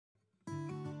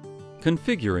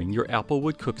Configuring your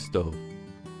Applewood Cookstove.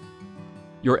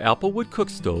 Your Applewood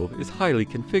Cookstove is highly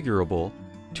configurable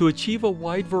to achieve a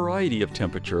wide variety of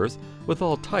temperatures with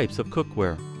all types of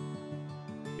cookware.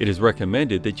 It is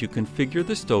recommended that you configure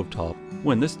the stovetop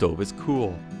when the stove is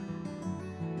cool.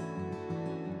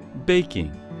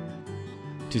 Baking.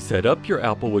 To set up your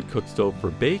Applewood Cookstove for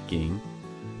baking,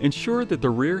 ensure that the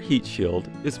rear heat shield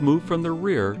is moved from the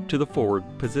rear to the forward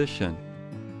position,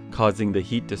 causing the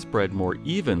heat to spread more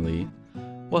evenly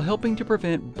while helping to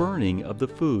prevent burning of the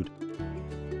food.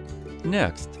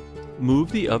 Next,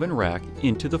 move the oven rack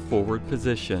into the forward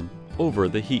position over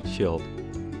the heat shield.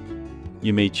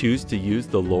 You may choose to use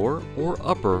the lower or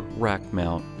upper rack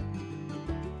mount.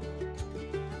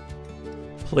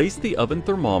 Place the oven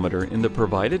thermometer in the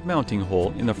provided mounting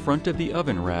hole in the front of the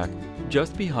oven rack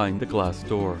just behind the glass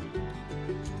door.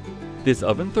 This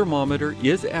oven thermometer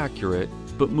is accurate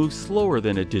but moves slower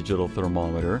than a digital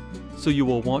thermometer, so you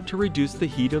will want to reduce the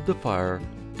heat of the fire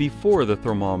before the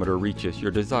thermometer reaches your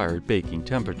desired baking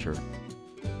temperature.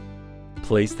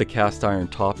 Place the cast iron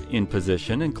top in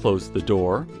position and close the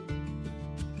door.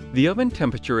 The oven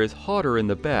temperature is hotter in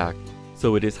the back,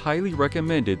 so it is highly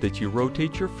recommended that you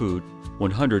rotate your food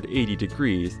 180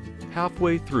 degrees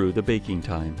halfway through the baking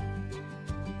time.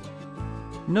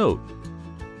 Note: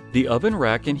 the oven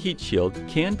rack and heat shield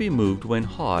can be moved when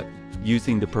hot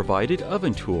using the provided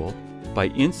oven tool by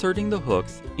inserting the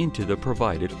hooks into the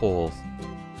provided holes.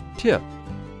 Tip: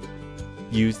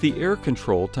 use the air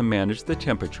control to manage the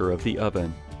temperature of the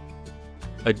oven.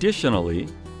 Additionally,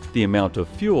 the amount of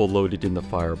fuel loaded in the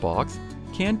firebox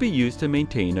can be used to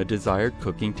maintain a desired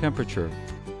cooking temperature.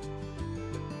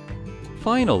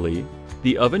 Finally,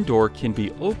 the oven door can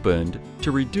be opened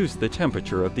to reduce the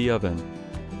temperature of the oven.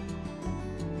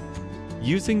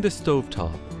 Using the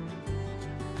stovetop.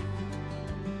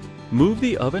 Move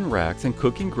the oven racks and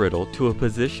cooking griddle to a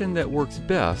position that works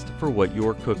best for what you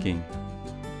are cooking.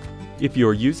 If you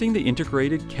are using the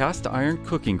integrated cast iron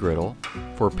cooking griddle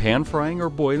for pan frying or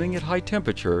boiling at high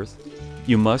temperatures,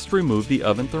 you must remove the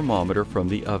oven thermometer from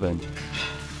the oven.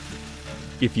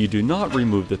 If you do not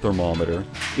remove the thermometer,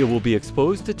 it will be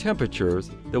exposed to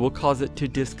temperatures that will cause it to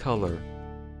discolor.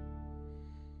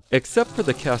 Except for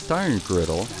the cast iron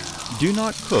griddle, do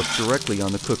not cook directly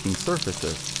on the cooking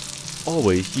surfaces.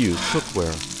 Always use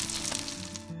cookware.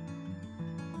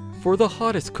 For the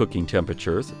hottest cooking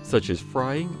temperatures, such as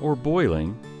frying or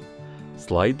boiling,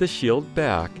 slide the shield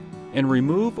back and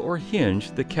remove or hinge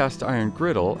the cast iron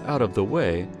griddle out of the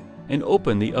way and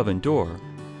open the oven door.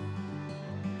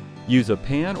 Use a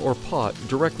pan or pot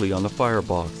directly on the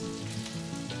firebox.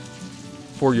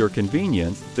 For your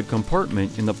convenience, the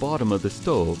compartment in the bottom of the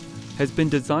stove has been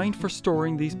designed for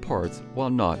storing these parts while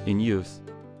not in use.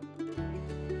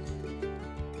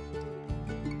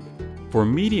 For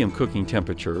medium cooking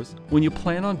temperatures, when you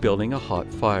plan on building a hot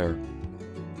fire,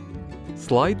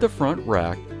 slide the front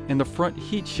rack and the front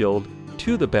heat shield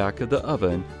to the back of the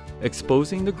oven,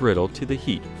 exposing the griddle to the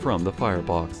heat from the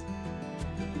firebox.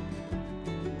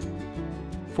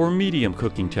 For medium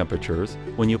cooking temperatures,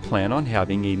 when you plan on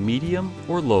having a medium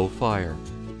or low fire,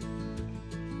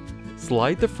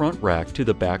 slide the front rack to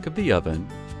the back of the oven,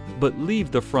 but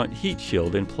leave the front heat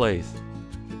shield in place.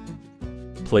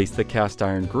 Place the cast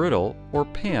iron griddle or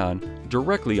pan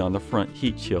directly on the front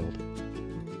heat shield.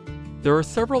 There are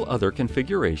several other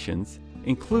configurations,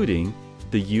 including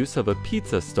the use of a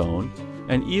pizza stone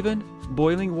and even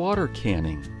boiling water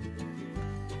canning.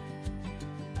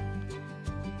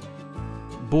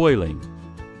 Boiling.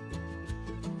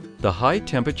 The high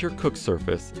temperature cook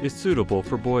surface is suitable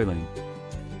for boiling.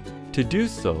 To do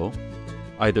so,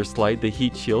 either slide the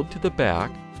heat shield to the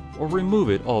back or remove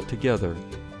it altogether.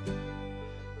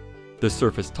 The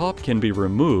surface top can be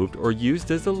removed or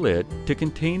used as a lid to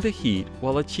contain the heat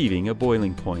while achieving a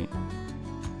boiling point.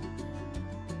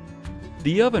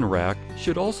 The oven rack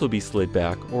should also be slid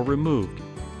back or removed.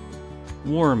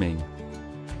 Warming.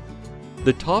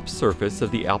 The top surface of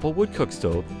the Applewood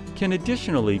Cookstove can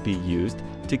additionally be used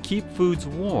to keep foods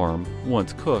warm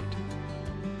once cooked.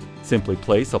 Simply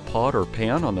place a pot or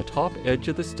pan on the top edge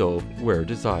of the stove where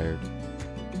desired.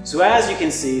 So as you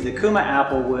can see, the Kuma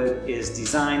Applewood is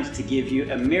designed to give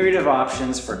you a myriad of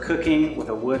options for cooking with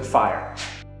a wood fire.